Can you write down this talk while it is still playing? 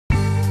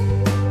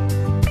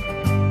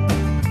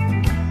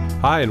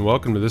Hi and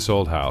welcome to This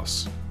Old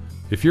House.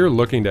 If you're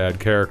looking to add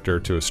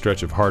character to a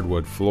stretch of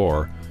hardwood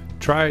floor,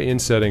 try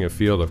insetting a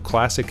field of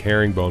classic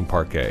herringbone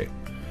parquet.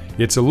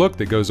 It's a look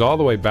that goes all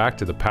the way back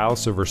to the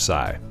Palace of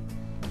Versailles.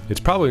 It's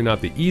probably not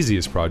the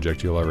easiest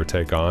project you'll ever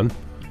take on.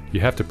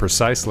 You have to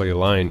precisely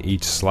align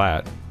each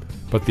slat,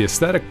 but the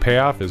aesthetic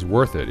payoff is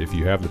worth it if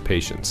you have the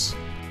patience.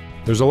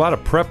 There's a lot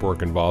of prep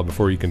work involved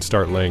before you can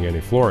start laying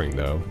any flooring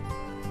though.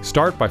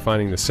 Start by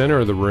finding the center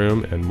of the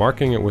room and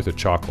marking it with a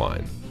chalk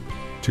line.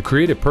 To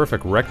create a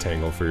perfect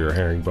rectangle for your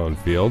herringbone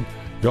field,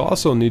 you'll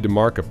also need to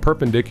mark a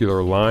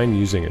perpendicular line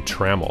using a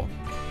trammel.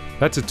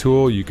 That's a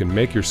tool you can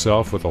make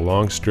yourself with a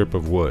long strip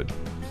of wood.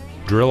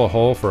 Drill a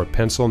hole for a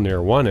pencil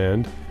near one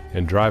end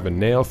and drive a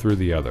nail through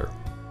the other.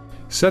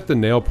 Set the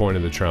nail point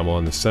of the trammel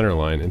on the center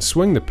line and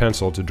swing the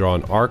pencil to draw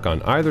an arc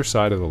on either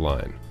side of the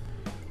line.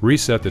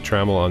 Reset the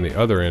trammel on the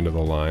other end of the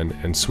line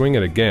and swing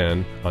it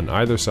again on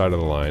either side of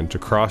the line to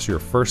cross your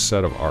first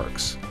set of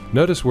arcs.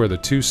 Notice where the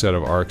two set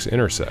of arcs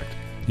intersect.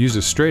 Use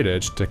a straight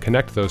edge to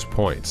connect those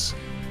points.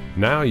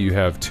 Now you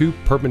have two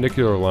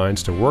perpendicular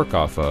lines to work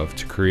off of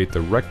to create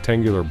the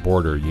rectangular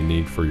border you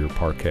need for your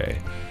parquet.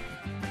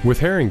 With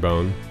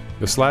herringbone,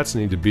 the slats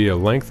need to be a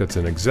length that's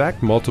an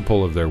exact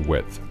multiple of their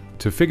width.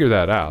 To figure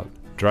that out,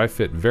 dry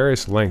fit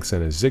various lengths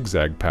in a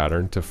zigzag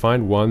pattern to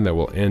find one that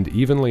will end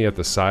evenly at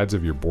the sides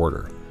of your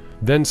border.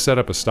 Then set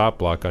up a stop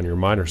block on your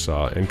miter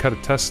saw and cut a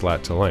test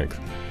slat to length.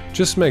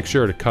 Just make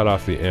sure to cut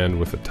off the end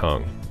with a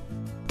tongue.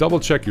 Double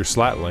check your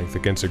slat length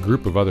against a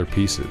group of other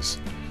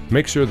pieces.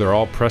 Make sure they're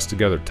all pressed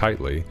together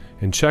tightly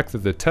and check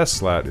that the test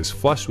slat is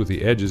flush with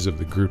the edges of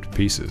the grouped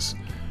pieces.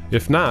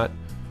 If not,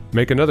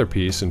 make another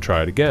piece and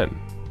try it again.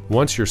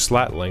 Once your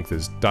slat length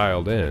is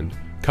dialed in,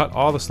 cut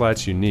all the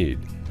slats you need,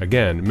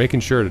 again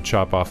making sure to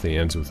chop off the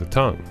ends with a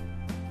tongue.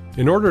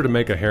 In order to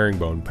make a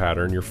herringbone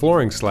pattern, your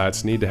flooring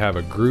slats need to have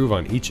a groove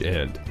on each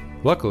end.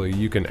 Luckily,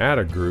 you can add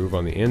a groove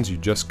on the ends you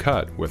just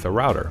cut with a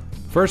router.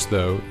 First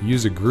though,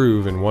 use a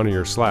groove in one of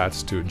your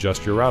slats to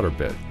adjust your router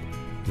bit.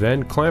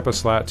 Then clamp a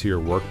slat to your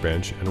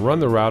workbench and run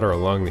the router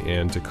along the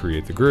end to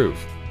create the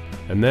groove.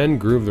 And then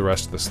groove the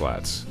rest of the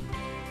slats.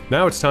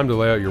 Now it's time to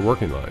lay out your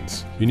working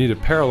lines. You need a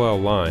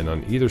parallel line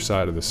on either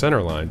side of the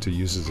center line to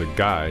use as a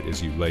guide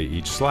as you lay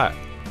each slat.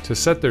 To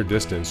set their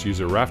distance, use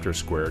a rafter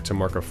square to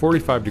mark a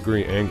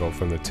 45-degree angle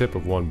from the tip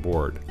of one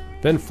board.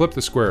 Then flip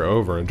the square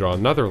over and draw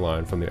another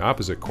line from the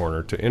opposite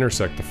corner to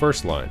intersect the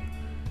first line.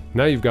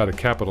 Now you've got a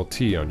capital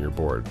T on your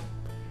board.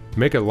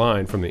 Make a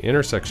line from the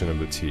intersection of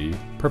the T,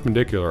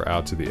 perpendicular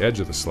out to the edge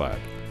of the slat.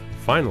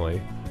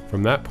 Finally,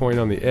 from that point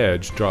on the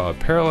edge, draw a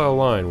parallel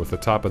line with the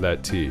top of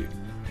that T.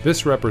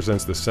 This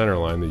represents the center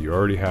line that you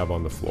already have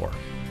on the floor.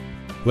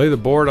 Lay the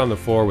board on the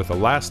floor with the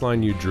last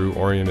line you drew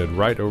oriented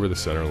right over the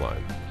center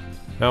line.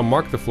 Now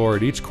mark the floor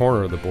at each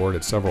corner of the board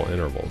at several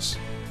intervals.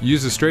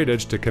 Use a straight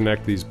edge to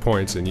connect these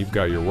points and you've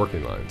got your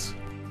working lines.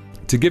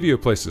 To give you a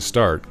place to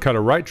start, cut a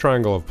right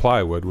triangle of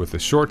plywood with the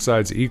short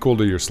sides equal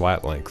to your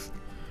slat length.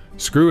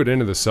 Screw it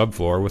into the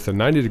subfloor with a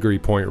 90-degree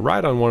point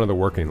right on one of the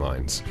working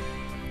lines.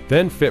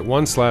 Then fit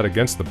one slat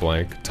against the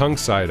blank, tongue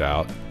side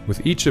out,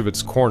 with each of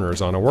its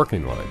corners on a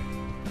working line.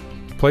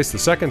 Place the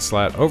second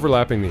slat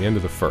overlapping the end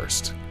of the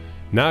first.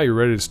 Now you're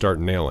ready to start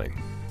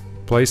nailing.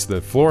 Place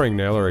the flooring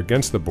nailer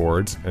against the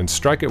boards and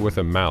strike it with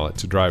a mallet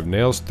to drive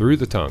nails through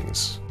the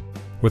tongues.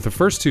 With the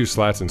first two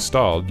slats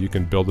installed, you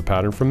can build the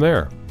pattern from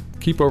there.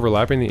 Keep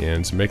overlapping the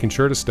ends, making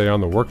sure to stay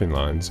on the working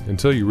lines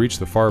until you reach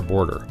the far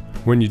border.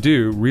 When you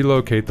do,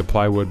 relocate the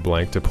plywood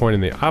blank to point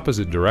in the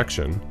opposite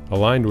direction,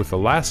 aligned with the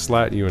last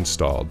slat you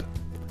installed.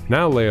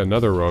 Now lay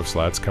another row of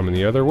slats coming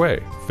the other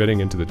way,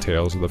 fitting into the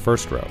tails of the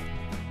first row.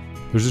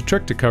 There's a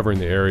trick to covering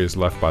the areas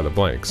left by the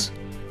blanks.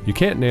 You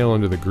can't nail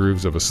into the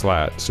grooves of a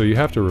slat, so you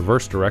have to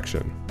reverse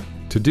direction.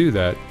 To do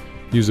that,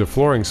 use a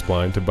flooring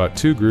spline to butt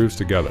two grooves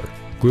together.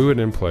 Glue it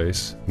in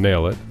place,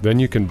 nail it, then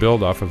you can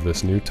build off of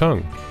this new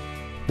tongue.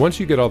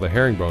 Once you get all the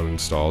herringbone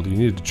installed, you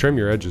need to trim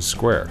your edges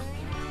square.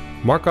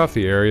 Mark off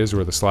the areas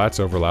where the slats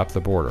overlap the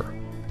border.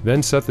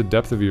 Then set the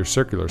depth of your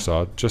circular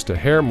saw just a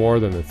hair more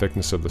than the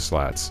thickness of the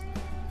slats.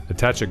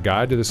 Attach a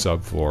guide to the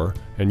subfloor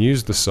and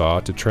use the saw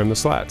to trim the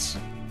slats.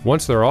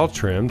 Once they're all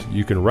trimmed,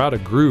 you can route a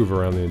groove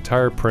around the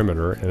entire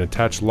perimeter and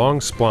attach long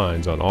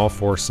splines on all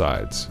four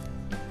sides.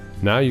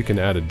 Now you can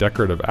add a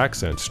decorative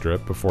accent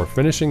strip before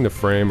finishing the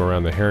frame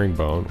around the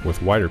herringbone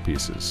with wider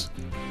pieces.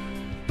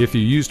 If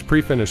you used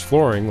pre-finished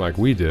flooring like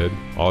we did,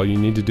 all you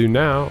need to do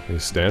now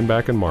is stand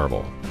back and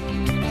marvel.